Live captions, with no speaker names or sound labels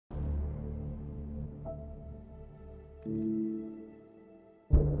Detecting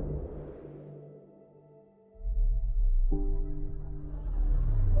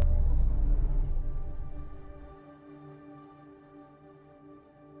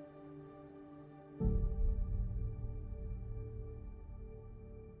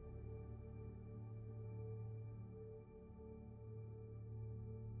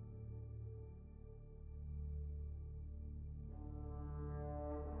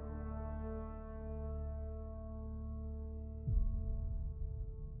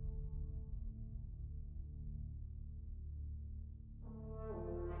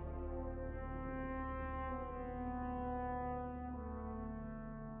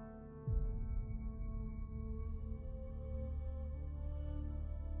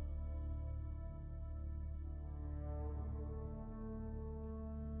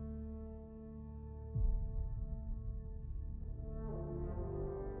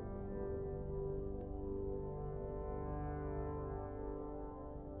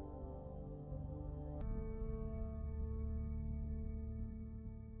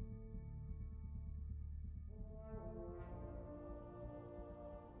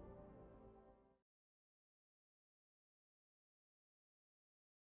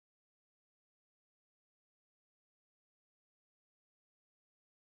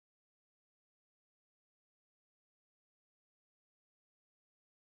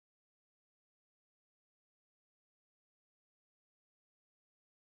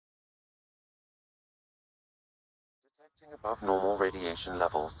above normal radiation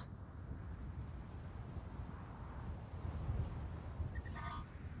levels.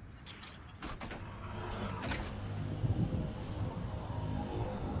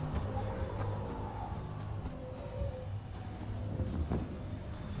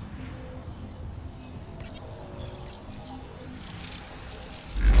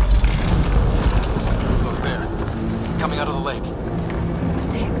 Look there. Coming out of the lake.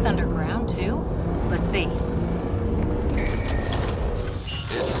 Attacks underground, too? Let's see.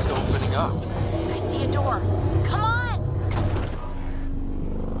 It's opening up. I see a door. Come on!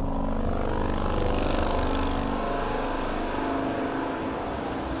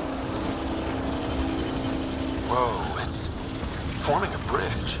 Whoa, it's forming a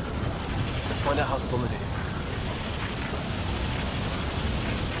bridge. Let's find out how solid it is.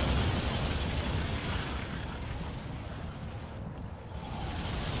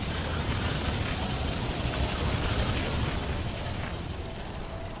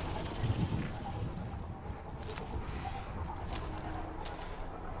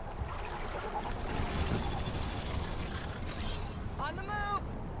 On the move!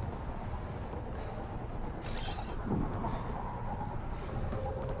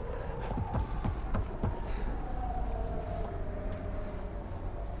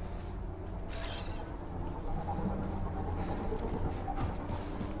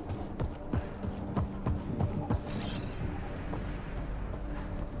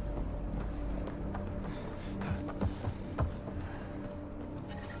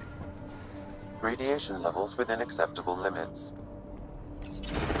 Radiation levels within acceptable limits.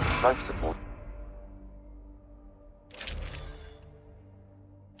 Life support.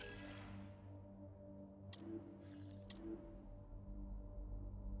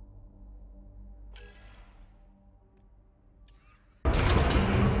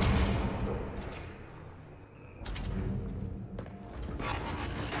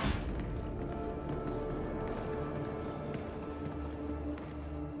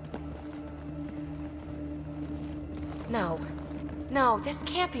 No. No, this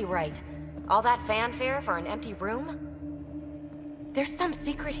can't be right. All that fanfare for an empty room? There's some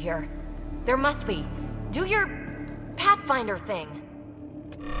secret here. There must be. Do your Pathfinder thing.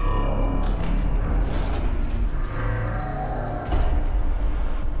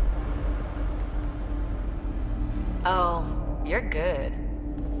 Oh, you're good.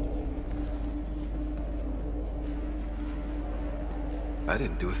 I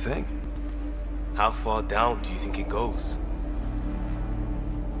didn't do a thing. How far down do you think it goes?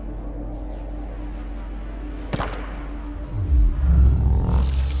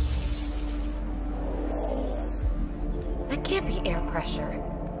 That can't be air pressure.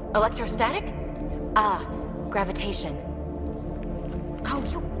 Electrostatic? Ah, gravitation. Oh,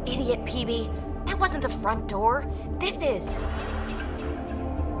 you idiot, PB. That wasn't the front door. This is.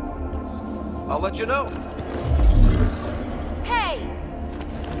 I'll let you know. Hey!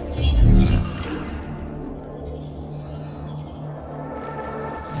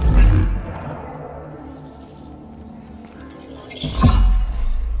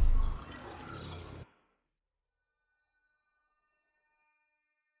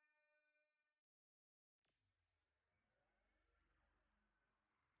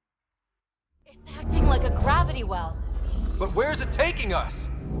 It's acting like a gravity well. But where's it taking us?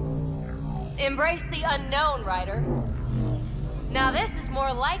 Embrace the unknown, Ryder. Now this is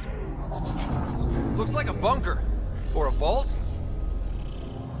more like it. Looks like a bunker. Or a vault?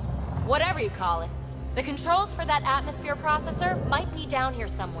 Whatever you call it. The controls for that atmosphere processor might be down here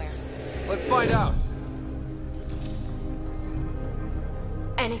somewhere. Let's find out.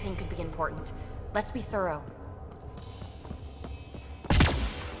 Anything could be important. Let's be thorough.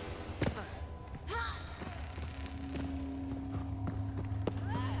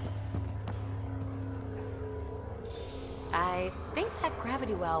 I think that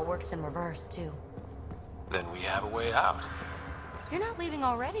gravity well works in reverse, too. Then we have a way out. You're not leaving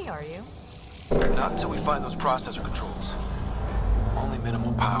already, are you? Not until we find those processor controls. Only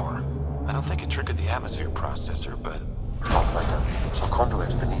minimal power. I don't think it triggered the atmosphere processor, but... Pathfinder, a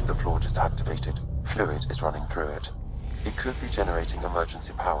conduit beneath the floor just activated. Fluid is running through it. It could be generating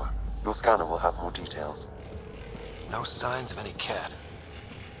emergency power. Your scanner will have more details. No signs of any cat.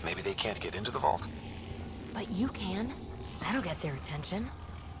 Maybe they can't get into the vault? But you can. That'll get their attention.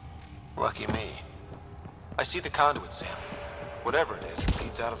 Lucky me. I see the conduit, Sam. Whatever it is, it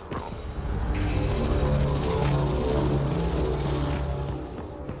leads out of the room.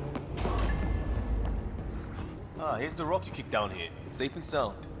 Ah, here's the rock you kicked down here. Safe and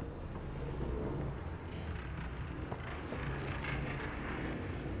sound.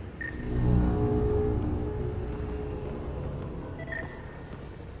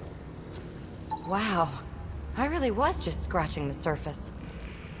 Wow. I really was just scratching the surface.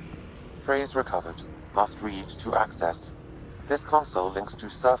 Phrase recovered. Must read to access. This console links to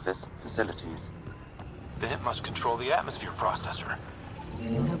surface facilities. Then it must control the atmosphere processor.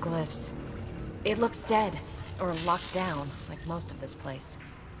 No glyphs. It looks dead, or locked down, like most of this place.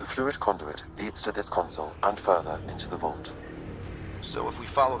 The fluid conduit leads to this console and further into the vault. So if we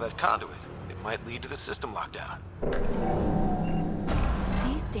follow that conduit, it might lead to the system lockdown.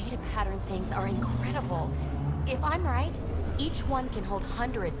 These data pattern things are incredible. If I'm right, each one can hold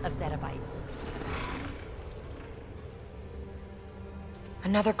hundreds of zettabytes.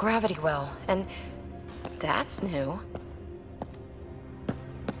 Another gravity well, and that's new.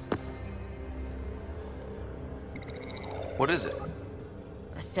 What is it?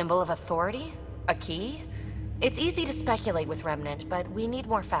 A symbol of authority? A key? It's easy to speculate with Remnant, but we need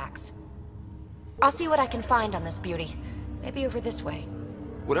more facts. I'll see what I can find on this beauty. Maybe over this way.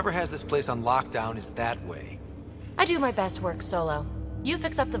 Whatever has this place on lockdown is that way. I do my best work solo. You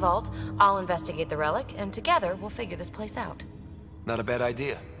fix up the vault, I'll investigate the relic, and together we'll figure this place out. Not a bad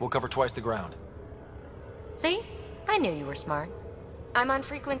idea. We'll cover twice the ground. See? I knew you were smart. I'm on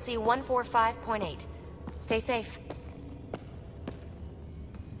frequency 145.8. Stay safe.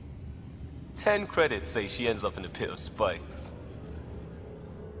 10 credits say she ends up in a pit of spikes.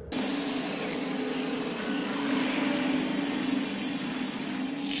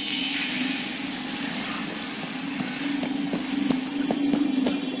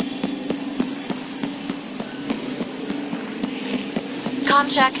 Com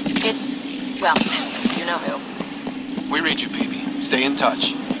check. It's... well, you know who. We read you, baby. Stay in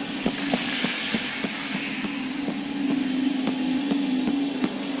touch.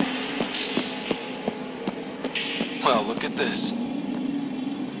 Well, look at this.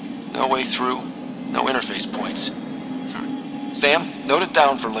 No way through, no interface points. Sam, note it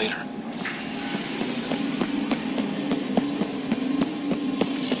down for later.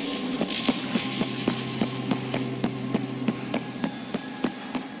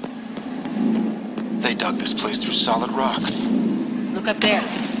 They dug this place through solid rock. Look up there.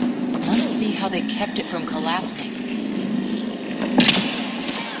 Must be how they kept it from collapsing.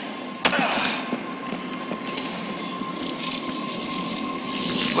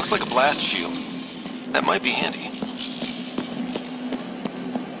 Looks like a blast shield. That might be handy.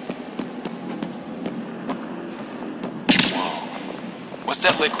 Whoa. What's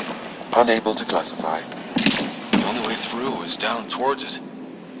that liquid? Unable to classify. The only way through is down towards it.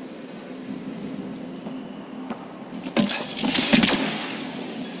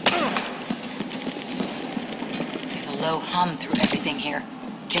 There's a low hum through everything here.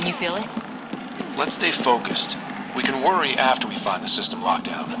 Can you feel it? Let's stay focused. We can worry after we find the system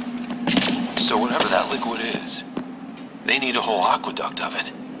lockdown. So whatever that liquid is, they need a whole aqueduct of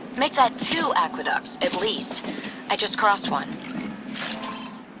it. Make that 2 aqueducts, at least. I just crossed one.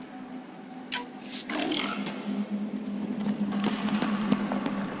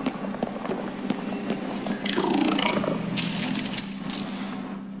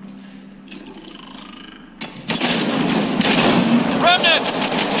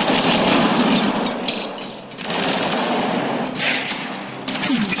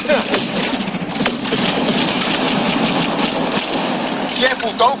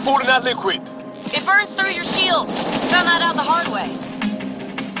 holding that liquid? It burns through your shield. Found that out the hard way.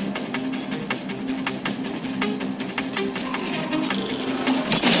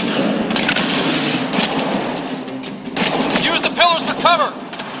 Use the pillars for cover!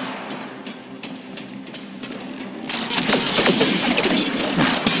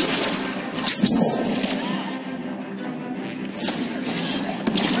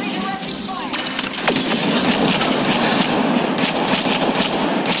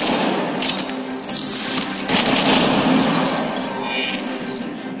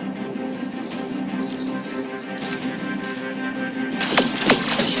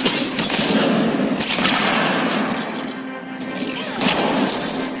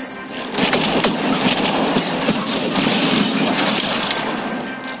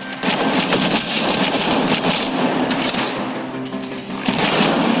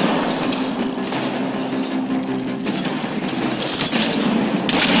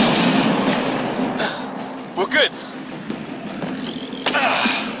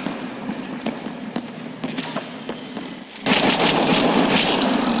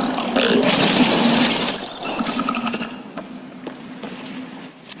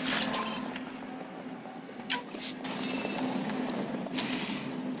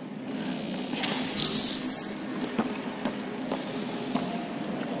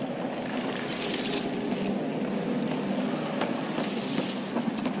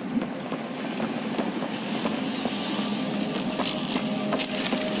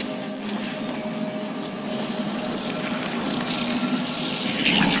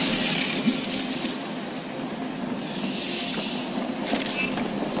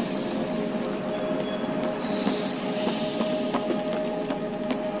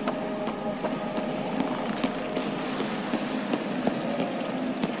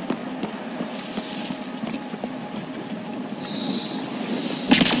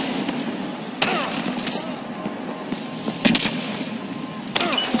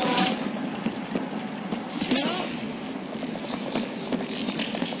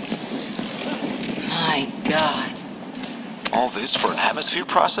 All this for an atmosphere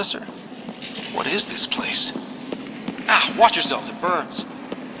processor? What is this place? Ah, watch yourselves, it burns.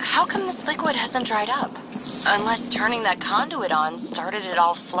 How come this liquid hasn't dried up? Unless turning that conduit on started it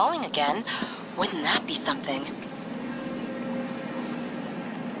all flowing again. Wouldn't that be something?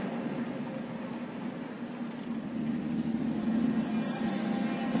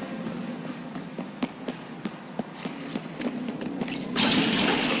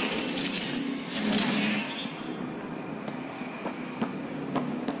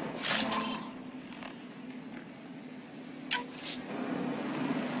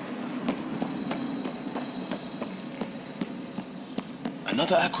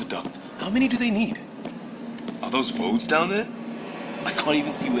 Another aqueduct. How many do they need? Are those roads down there? I can't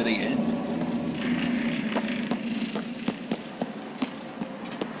even see where they end.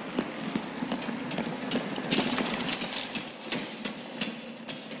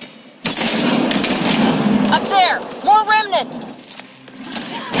 Up there! More remnant!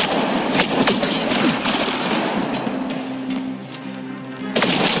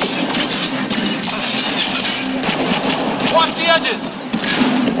 Watch the edges!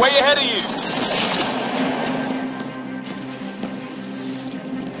 Way ahead of you!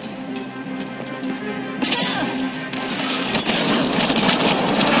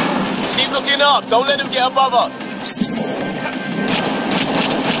 Keep looking up! Don't let him get above us!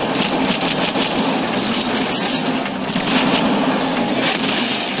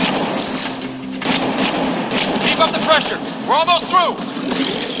 Keep up the pressure! We're almost through!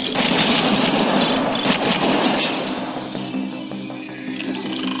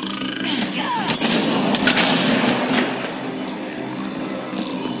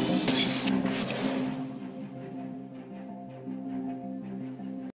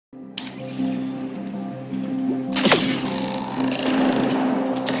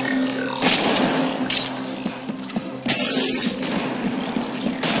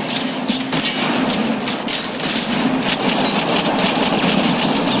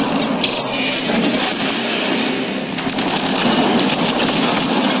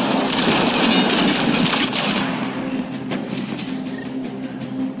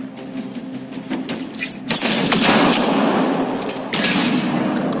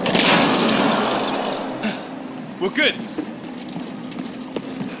 We're good!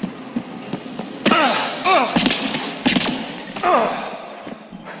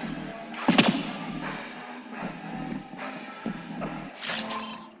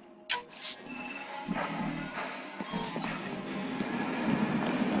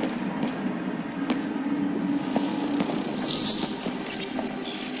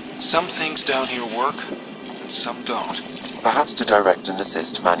 Some things down here work, and some don't. Perhaps to direct and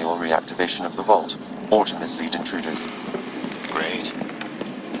assist manual reactivation of the vault, or to mislead intruders. Great.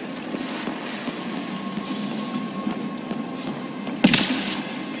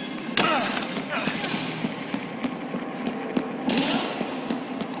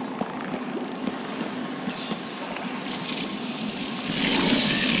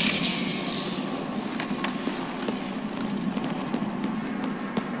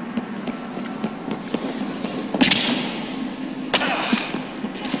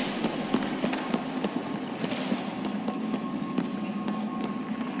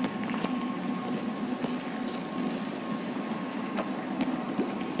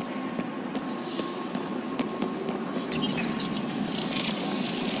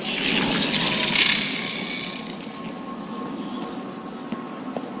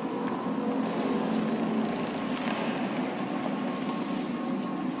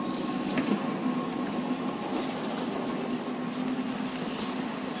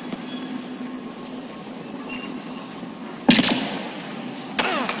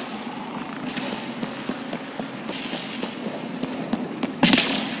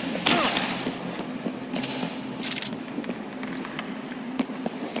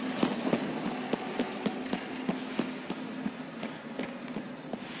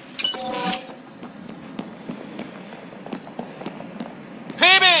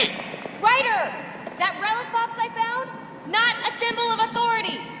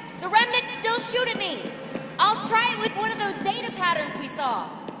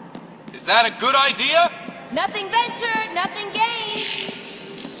 Is that a good idea? Nothing ventured, nothing gained.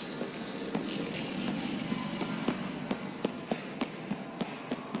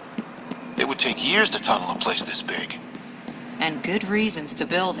 It would take years to tunnel a place this big. And good reasons to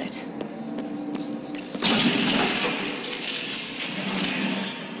build it.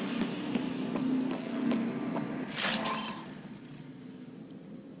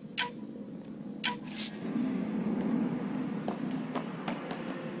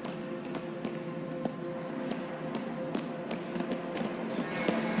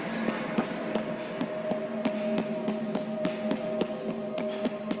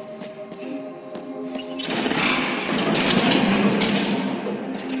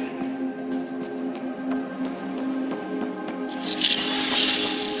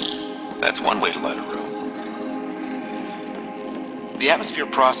 That's one way to light a room. The atmosphere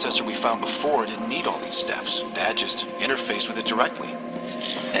processor we found before didn't need all these steps. Dad just interfaced with it directly.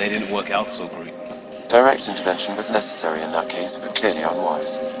 And it didn't work out so great. Direct intervention was necessary in that case, but clearly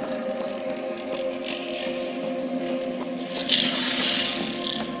unwise.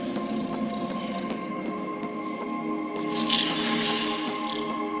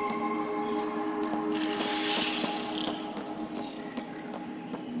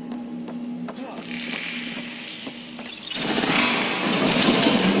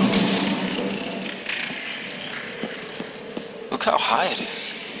 Look how high it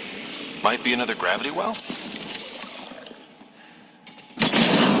is. Might be another gravity well? Better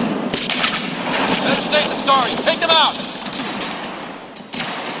safe than sorry. Take them out!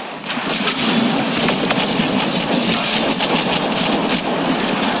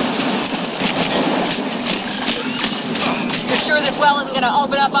 You're sure this well isn't gonna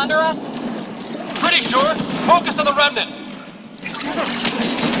open up under us? Pretty sure. Focus on the remnant.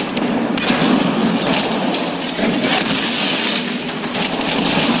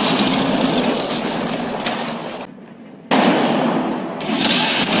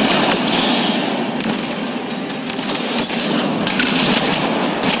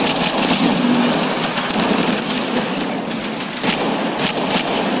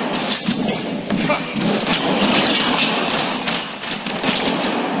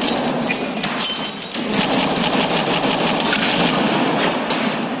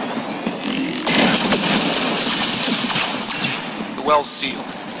 Well's sealed.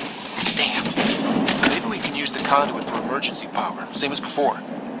 Damn. Maybe we can use the conduit for emergency power, same as before.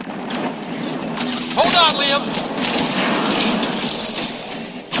 Hold on, Liam!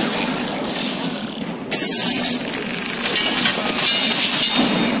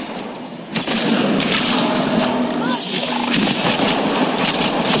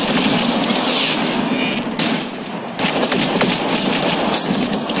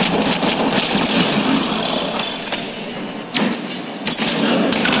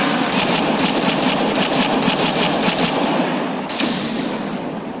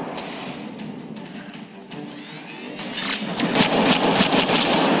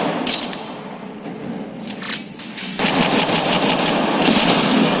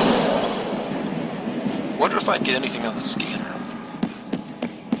 Wonder if I'd get anything on the scanner.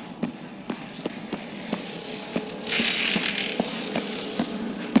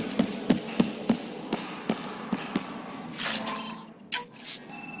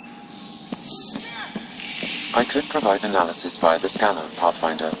 I could provide analysis via the scanner,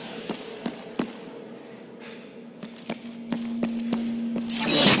 Pathfinder.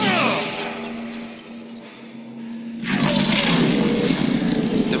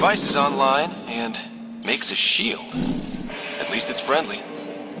 Device is online and makes a shield. At least it's friendly.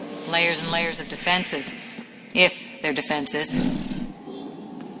 Layers and layers of defenses. If they're defenses.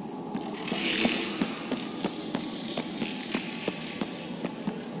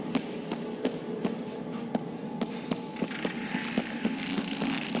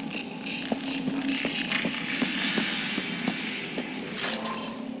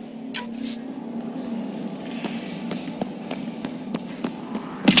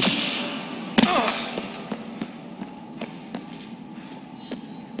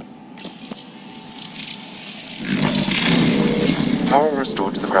 Power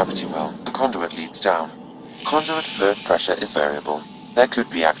restored to the gravity well. The conduit leads down. Conduit fluid pressure is variable. There could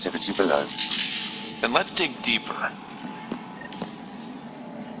be activity below. Then let's dig deeper.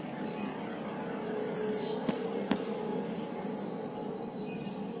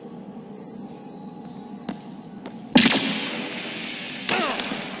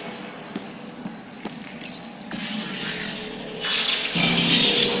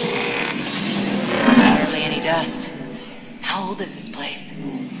 Barely any dust. How old is this place?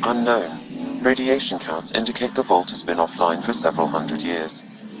 Unknown. Radiation counts indicate the vault has been offline for several hundred years.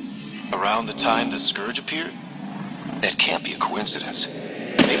 Around the time the Scourge appeared? That can't be a coincidence.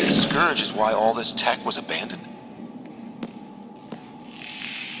 Maybe the Scourge is why all this tech was abandoned?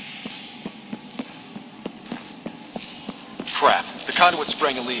 Crap, the conduit's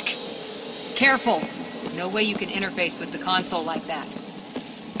spraying a leak. Careful! No way you can interface with the console like that.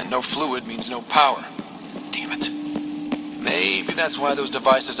 And no fluid means no power. Damn it. Maybe that's why those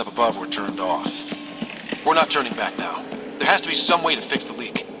devices up above were turned off. We're not turning back now. There has to be some way to fix the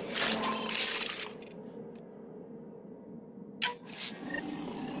leak.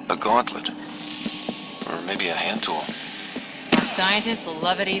 A gauntlet. Or maybe a hand tool. Our scientists will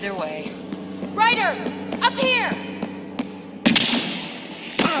love it either way. Ryder! Up here!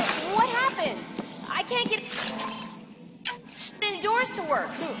 What happened? I can't get any doors to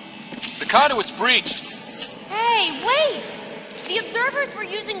work. The conduit's breached. Hey, wait! The observers were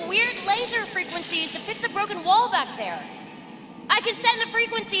using weird laser frequencies to fix a broken wall back there. I can send the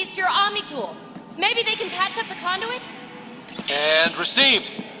frequencies to your Omni tool. Maybe they can patch up the conduit? And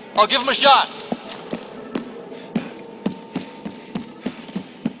received. I'll give him a shot.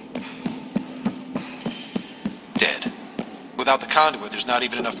 Dead. Without the conduit, there's not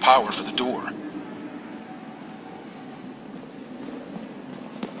even enough power for the door.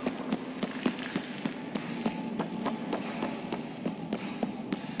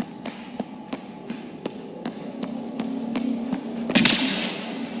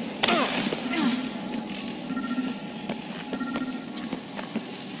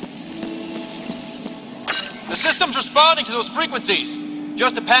 The system's responding to those frequencies.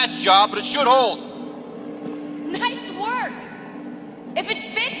 Just a patch job, but it should hold. Nice work! If it's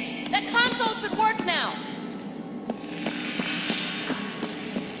fixed, that console should work now.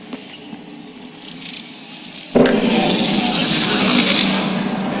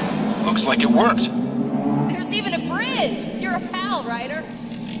 Looks like it worked. There's even a bridge. You're a pal, Ryder.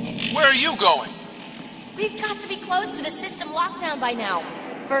 Where are you going? We've got to be close to the system lockdown by now.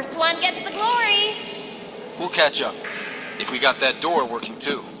 First one gets the glory. We'll catch up. If we got that door working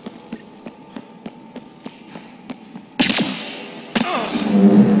too.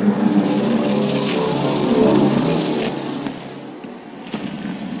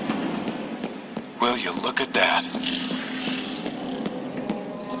 Will you look at that?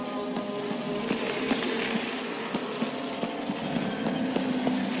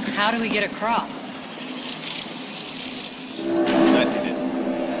 How do we get across? That did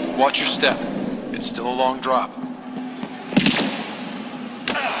it. Watch your step. It's still a long drop.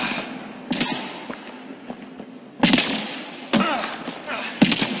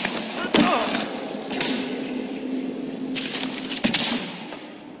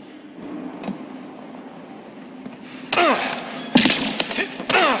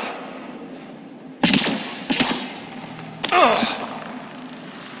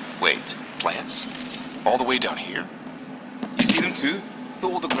 Wait, plants? All the way down here? You see them too?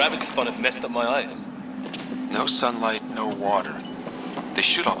 Thought all the gravity fun had messed up my eyes. No sunlight, no water. They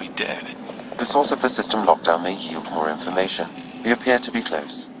should all be dead. The source of the system lockdown may yield more information. We appear to be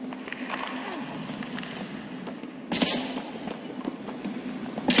close.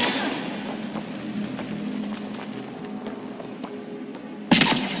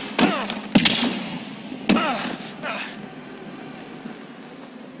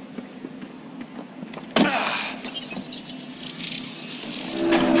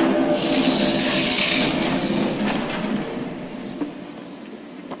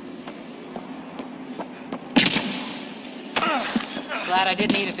 Glad I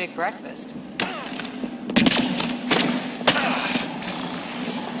didn't eat a big breakfast.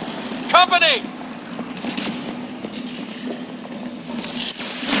 Company!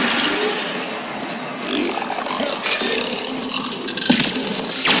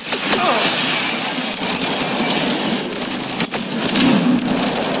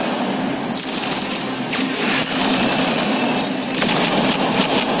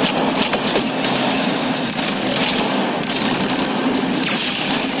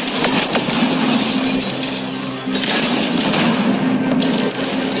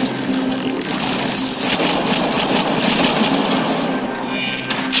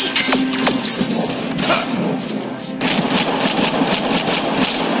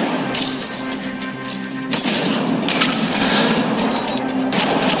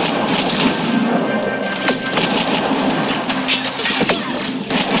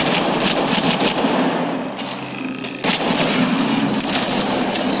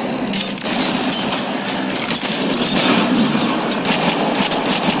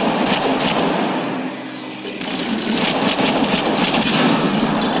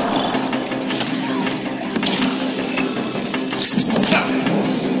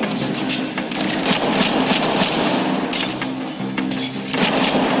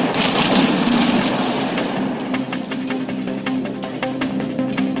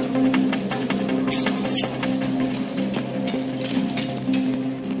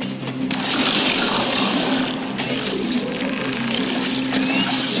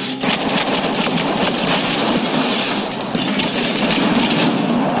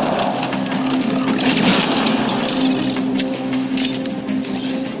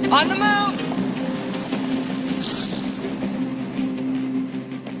 On the move!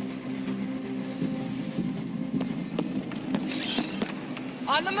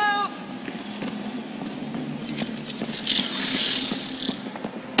 On the move!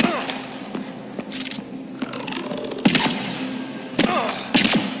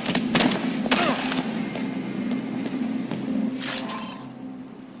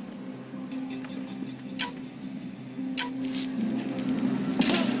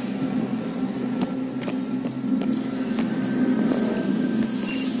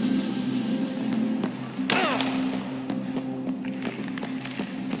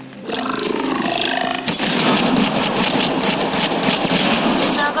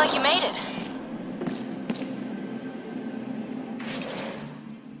 Sounds like you made it.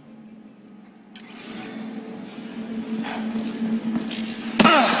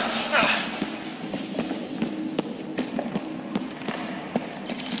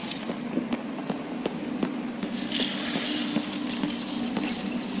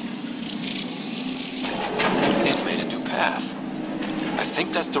 It made a new path. I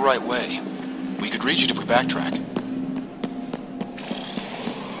think that's the right way. We could reach it if we backtrack.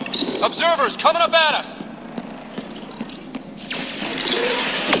 Observers coming up at us!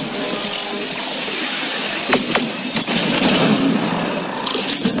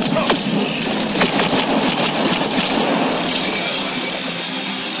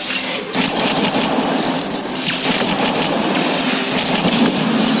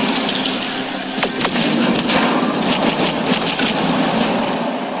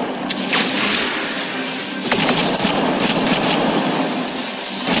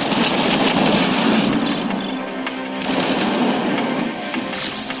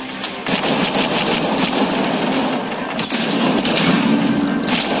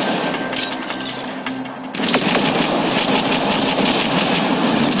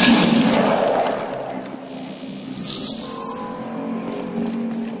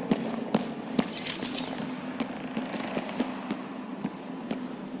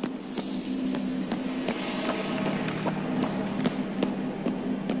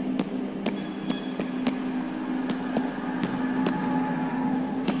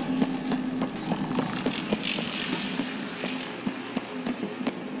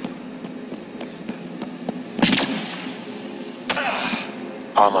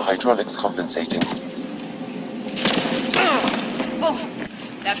 Armor hydraulics compensating. Oh,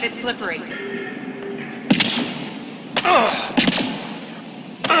 that bit's slippery.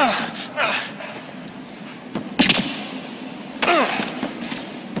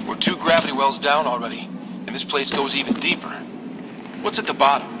 We're 2 gravity wells down already, and this place goes even deeper. What's at the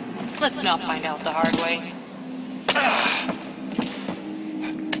bottom? Let's not find out the hard way.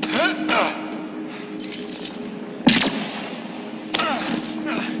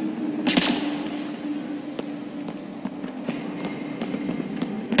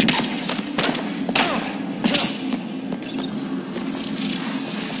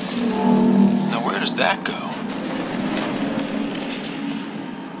 Now where does that go?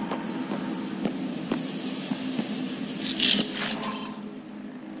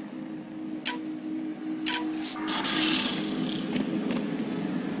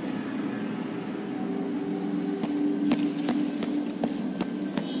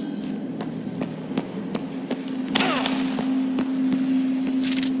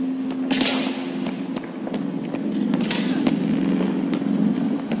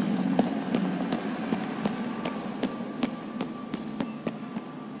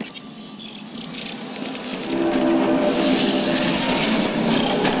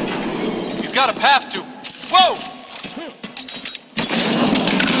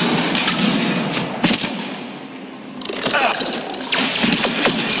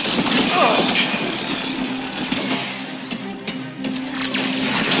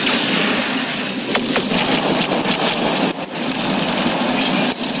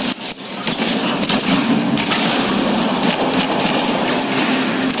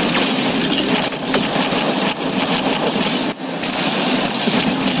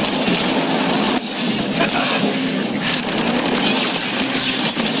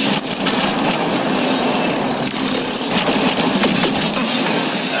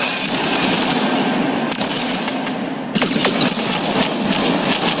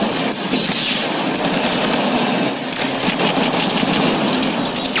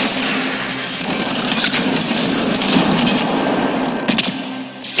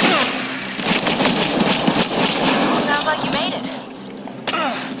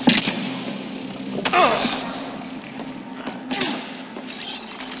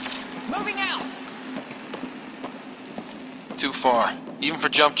 Moving out! Too far, even for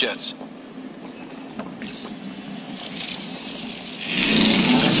jump jets.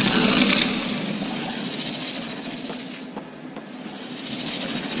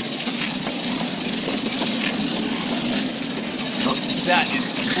 That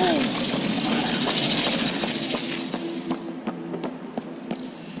is cool.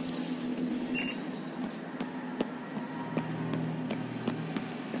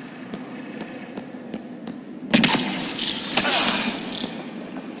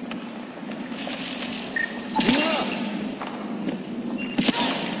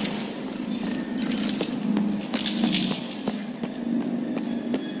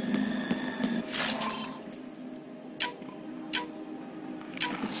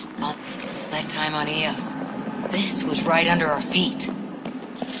 All that time on Eos, this was right under our feet.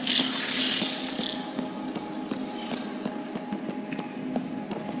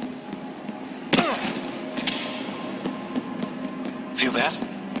 Feel that?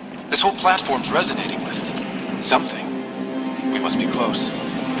 This whole platform's resonating with something. We must be close.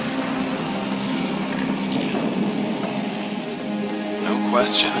 No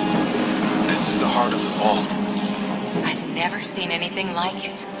question. This is the heart of the vault. I've never seen anything like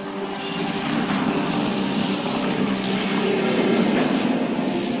it.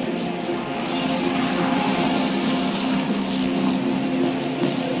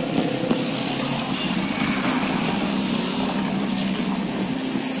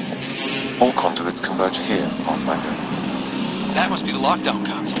 All conduits converge here, Pathfinder. That must be the lockdown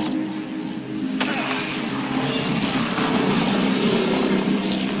console.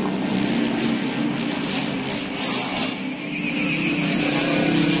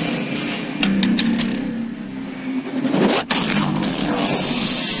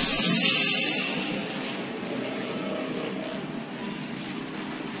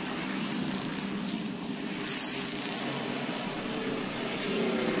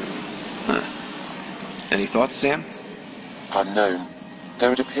 Any thoughts, Sam? Unknown.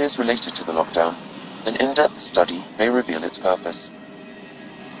 Though it appears related to the lockdown, an in-depth study may reveal its purpose.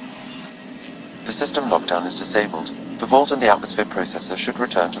 The system lockdown is disabled. The vault and the atmosphere processor should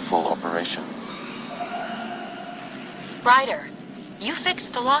return to full operation. Ryder, you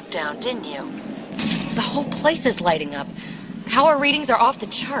fixed the lockdown, didn't you? The whole place is lighting up. Power readings are off the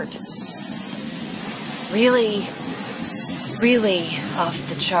chart. Really off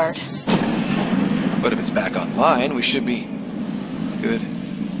the chart. But if it's back online, we should be good.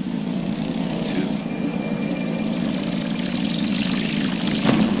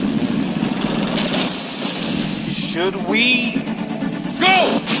 Should we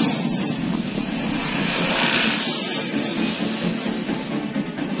go?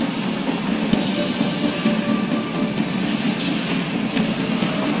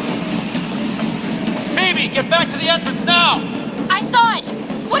 Phoebe, get back to the entrance now! I saw it!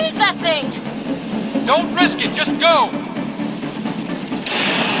 What is that thing? Don't risk it, just go!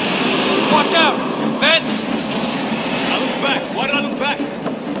 Watch out! Vents! I look back. Why did I look back?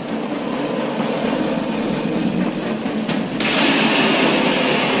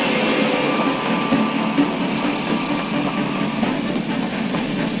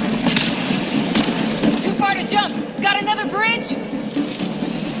 Too far to jump! Got another bridge?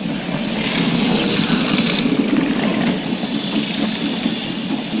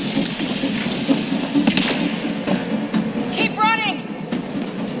 Keep running!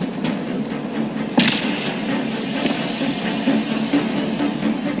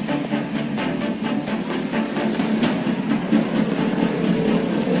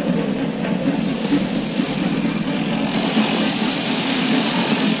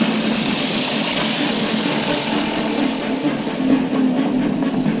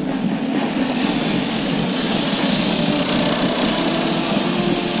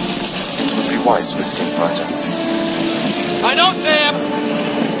 Wise to escape, Ryder. I know, Sam!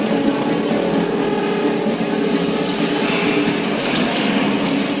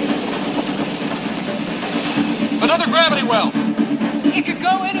 Another gravity well! It could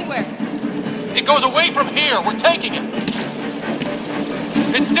go anywhere. It goes away from here! We're taking it!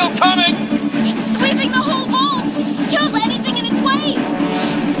 It's still coming! It's sweeping the whole vault! Killed anything in its way!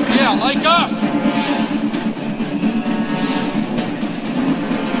 Yeah, like us!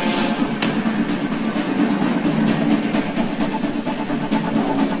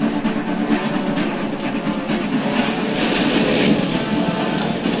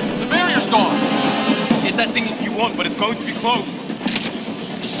 Hit that thing if you want, but it's going to be close.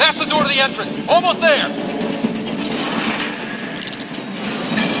 That's the door to the entrance. Almost there.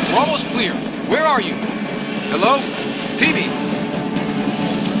 We're almost clear. Where are you? Hello? Phoebe?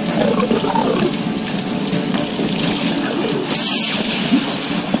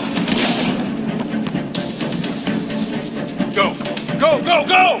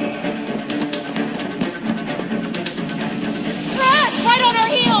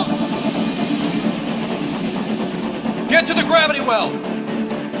 gravity well!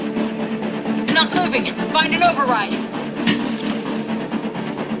 Not moving. Find an override.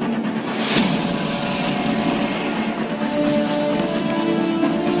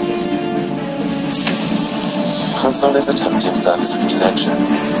 Console is attempting service reconnection.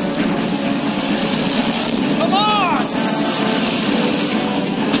 Come on!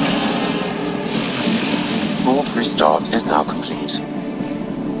 Board restart is now complete.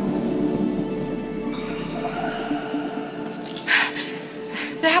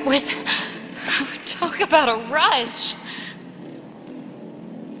 That was... Talk about a rush.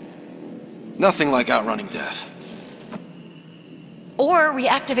 Nothing like outrunning death. Or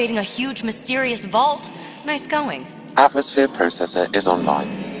reactivating a huge mysterious vault. Nice going. Atmosphere processor is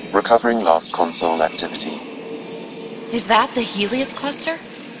online, recovering last console activity. Is that the Helios cluster?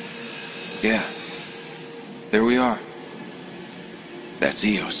 Yeah. There we are. That's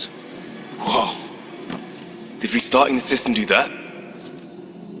Eos. Whoa. Did restarting the system do that?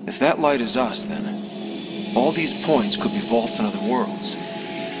 If that light is us, then all these points could be vaults in other worlds.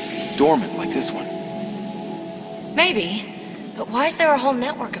 Dormant like this one. Maybe. But why is there a whole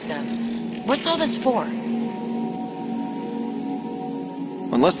network of them? What's all this for?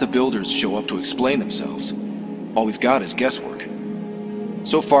 Unless the builders show up to explain themselves, all we've got is guesswork.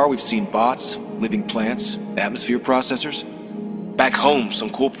 So far, we've seen bots, living plants, atmosphere processors. Back home,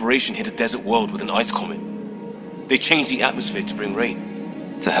 some corporation hit a desert world with an ice comet. They changed the atmosphere to bring rain.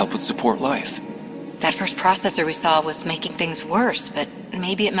 To help with support life. That first processor we saw was making things worse, but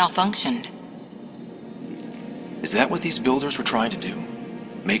maybe it malfunctioned. Is that what these builders were trying to do?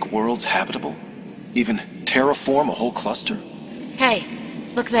 Make worlds habitable? Even terraform a whole cluster? Hey,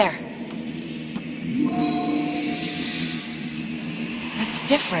 look there. That's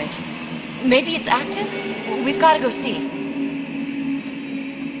different. Maybe it's active? We've got to go see.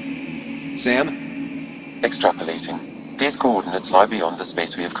 Sam? Extrapolating. These coordinates lie beyond the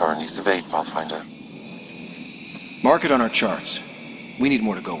space we have currently surveyed, Pathfinder. Mark it on our charts. We need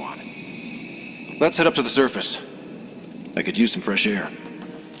more to go on. Let's head up to the surface. I could use some fresh air.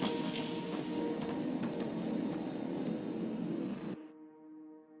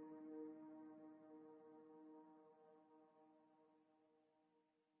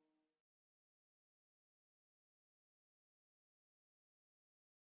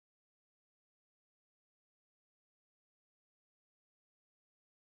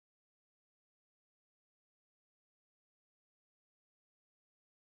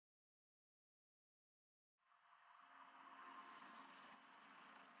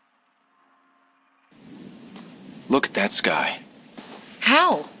 Look at that sky.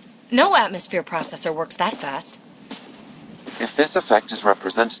 How? No atmosphere processor works that fast. If this effect is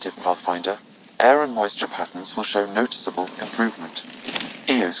representative, Pathfinder, air and moisture patterns will show noticeable improvement.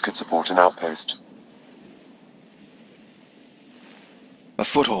 Eos could support an outpost. A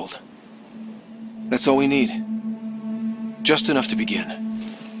foothold. That's all we need. Just enough to begin.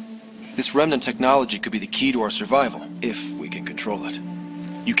 This remnant technology could be the key to our survival, if we can control it.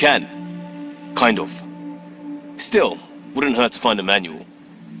 You can. Kind of. Still, wouldn't hurt to find a manual.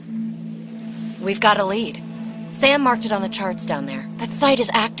 We've got a lead. Sam marked it on the charts down there. That site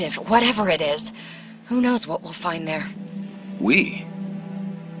is active, whatever it is. Who knows what we'll find there. We?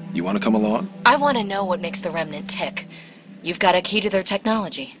 You want to come along? I want to know what makes the Remnant tick. You've got a key to their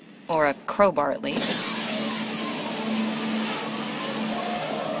technology. Or a crowbar, at least.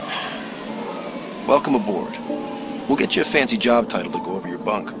 Welcome aboard. We'll get you a fancy job title to go over your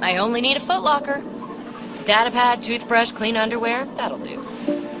bunk. I only need a footlocker. Datapad, toothbrush, clean underwear, that'll do.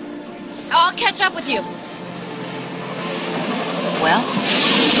 I'll catch up with you. Well,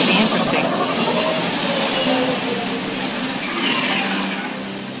 this will be interesting.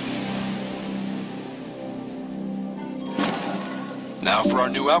 Now for our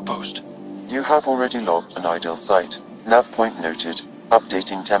new outpost. You have already logged an ideal site. Nav point noted.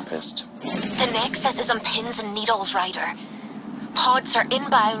 Updating Tempest. The Nexus is on pins and needles, Ryder. Pods are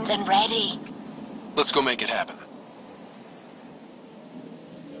inbound and ready. Let's go make it happen.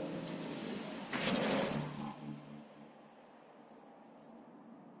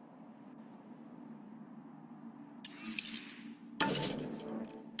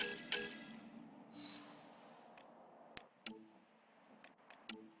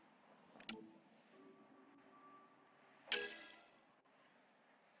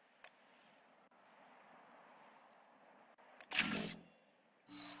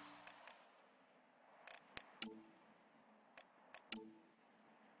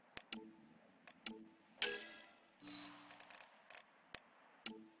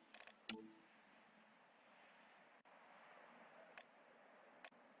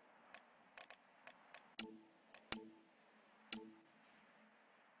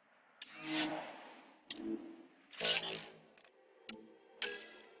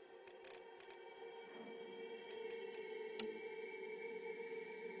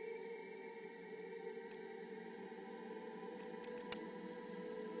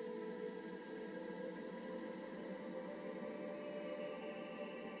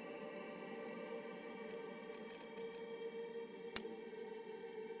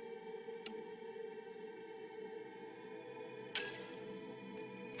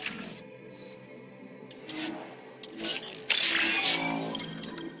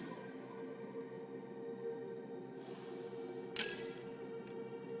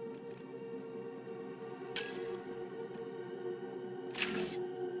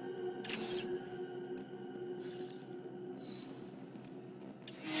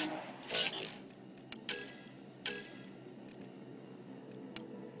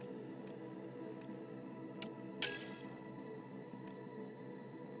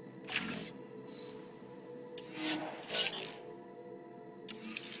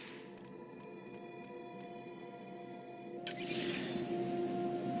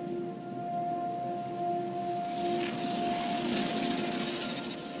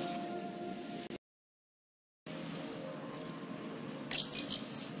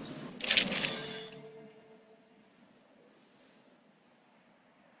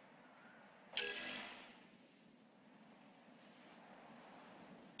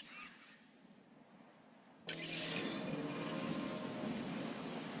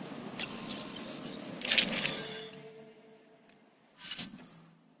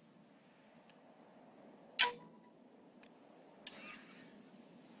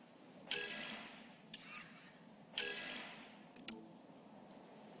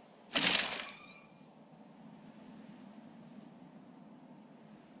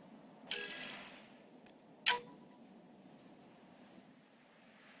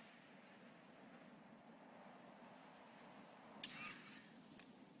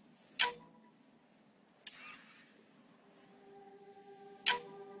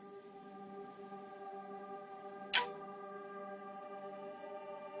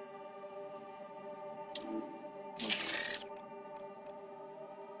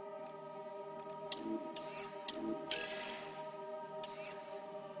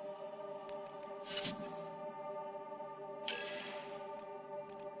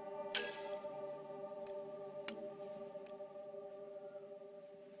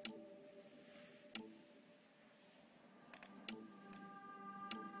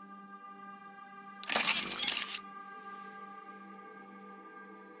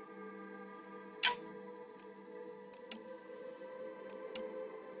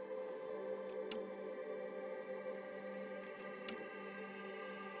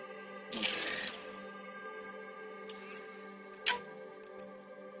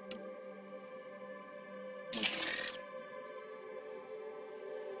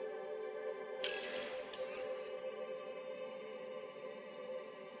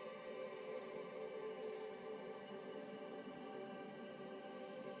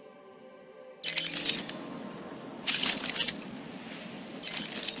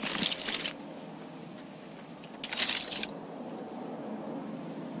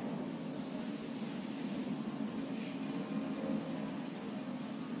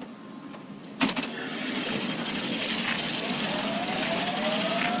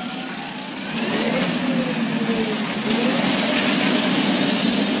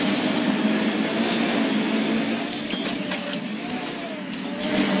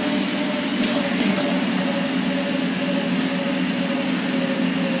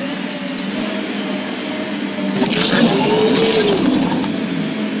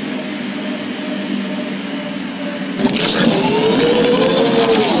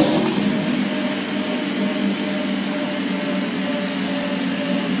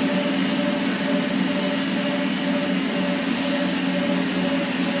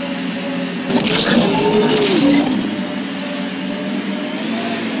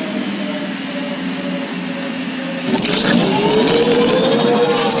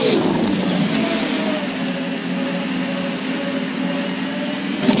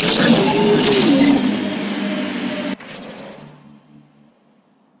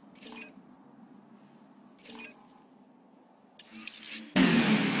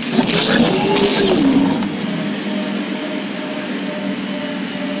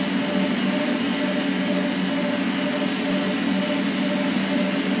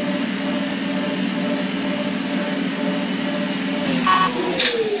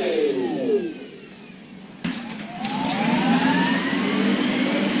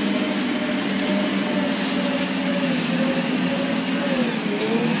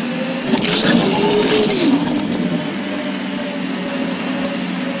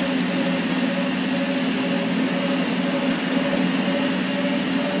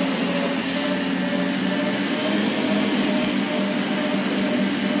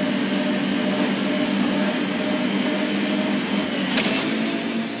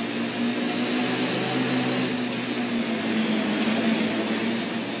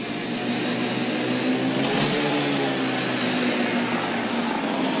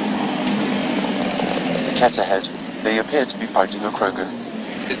 Cat ahead. They appear to be fighting a Krogan.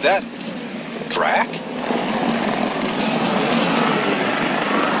 Is that... Drac?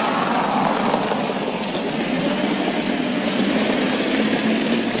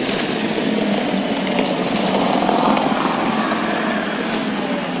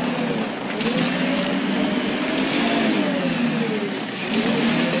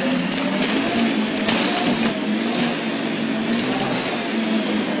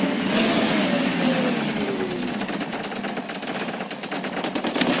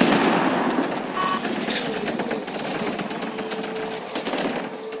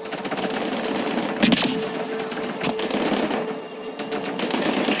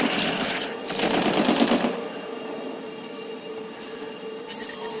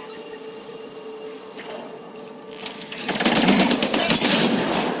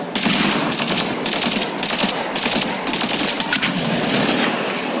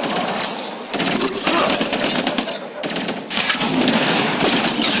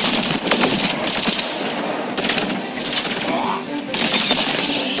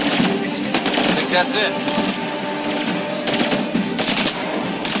 That's it.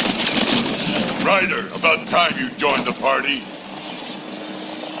 Ryder, about time you joined the party.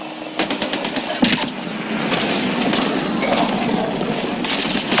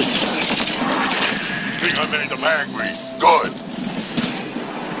 Think I made them angry. Good.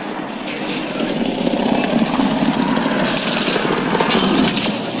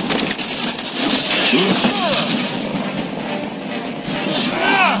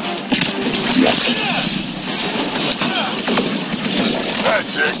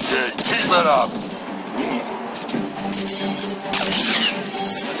 That's it, kid. Keep it up.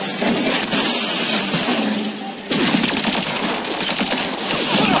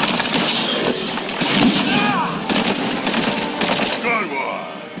 Good one.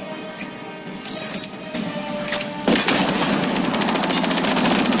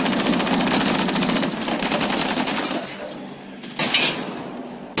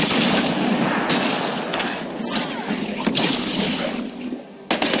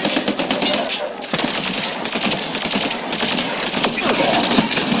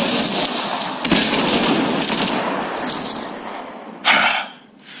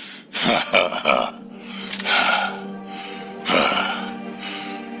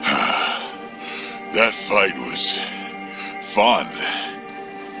 That fight was fun.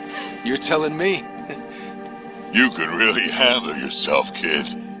 You're telling me? You could really handle yourself, kid.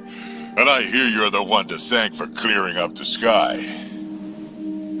 And I hear you're the one to thank for clearing up the sky.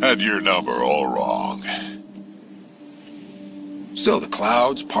 Had your number all wrong. So the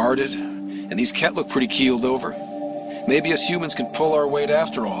clouds parted, and these Ket look pretty keeled over. Maybe us humans can pull our weight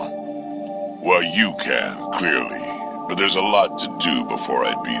after all. Well, you can, clearly. But there's a lot to do before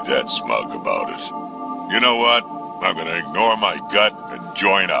I'd be that smug about it. You know what? I'm gonna ignore my gut and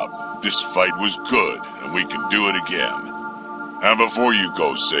join up. This fight was good, and we can do it again. And before you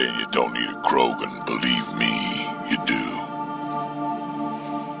go saying you don't need a Krogan, believe me, you do.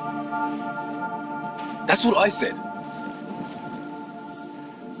 That's what I said.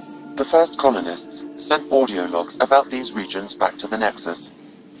 The first colonists sent audio logs about these regions back to the Nexus.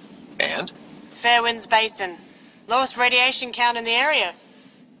 And? Fairwinds Basin. Lowest radiation count in the area.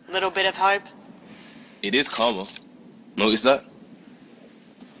 Little bit of hope. It is calmer. Notice that?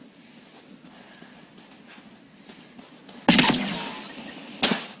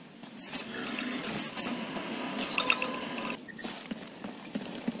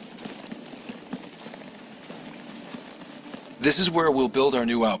 This is where we'll build our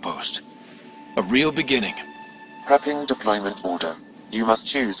new outpost. A real beginning. Prepping deployment order. You must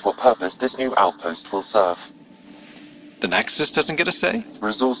choose what purpose this new outpost will serve. The Nexus doesn't get a say?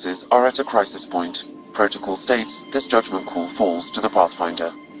 Resources are at a crisis point. Protocol states this judgment call falls to the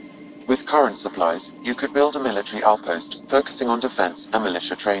Pathfinder. With current supplies, you could build a military outpost focusing on defense and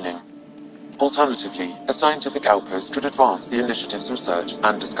militia training. Alternatively, a scientific outpost could advance the initiative's research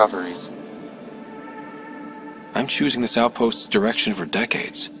and discoveries. I'm choosing this outpost's direction for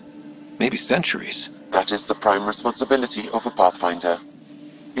decades. Maybe centuries. That is the prime responsibility of a Pathfinder.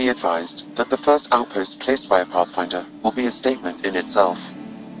 Be advised that the first outpost placed by a Pathfinder will be a statement in itself.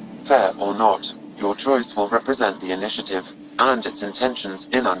 Fair or not, your choice will represent the initiative and its intentions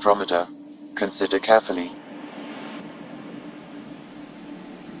in Andromeda. Consider carefully.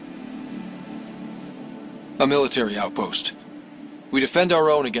 A military outpost. We defend our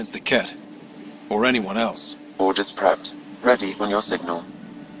own against the Ket. Or anyone else. Orders prepped. Ready on your signal.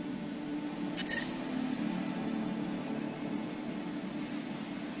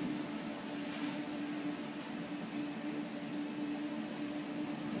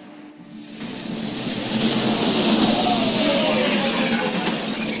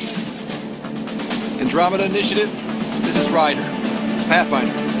 Andromeda Initiative, this is Ryder.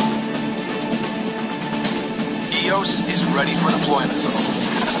 Pathfinder. EOS is ready for deployment.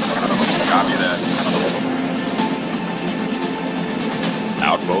 Copy that.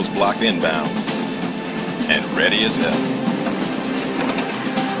 Outpost blocked inbound. And ready as hell.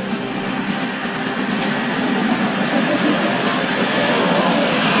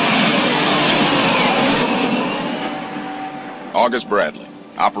 August Bradley,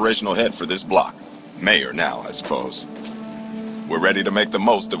 operational head for this block. Mayor now, I suppose. We're ready to make the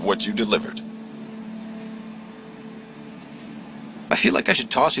most of what you delivered. I feel like I should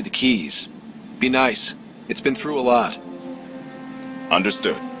toss you the keys. Be nice. It's been through a lot.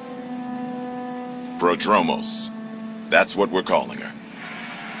 Understood. Prodromos. That's what we're calling her.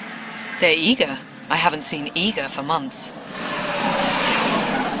 They're eager. I haven't seen eager for months.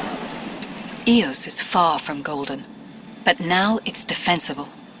 EOS is far from golden, but now it's defensible.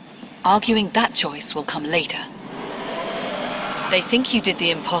 Arguing that choice will come later. They think you did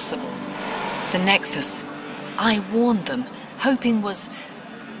the impossible. The Nexus. I warned them, hoping was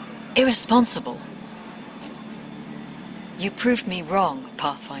irresponsible. You proved me wrong,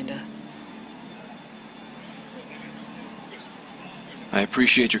 Pathfinder. I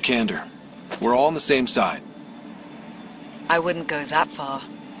appreciate your candor. We're all on the same side. I wouldn't go that far.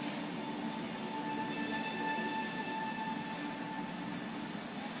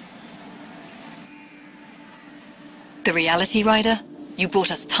 The Reality Rider? You brought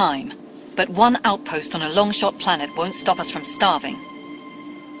us time, but one outpost on a long-shot planet won't stop us from starving.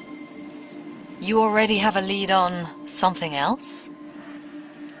 You already have a lead on something else?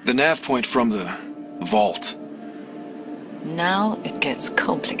 The nav point from the vault. Now it gets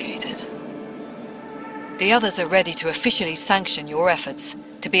complicated. The others are ready to officially sanction your efforts,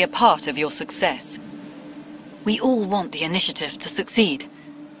 to be a part of your success. We all want the initiative to succeed,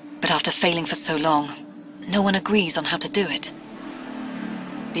 but after failing for so long, no one agrees on how to do it.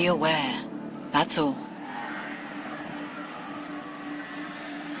 Be aware, that's all.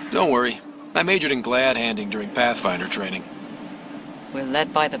 Don't worry. I majored in glad handing during Pathfinder training. We're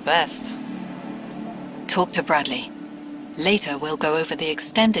led by the best. Talk to Bradley. Later we'll go over the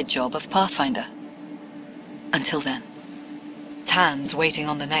extended job of Pathfinder. Until then, Tan's waiting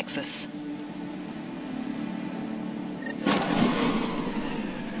on the Nexus.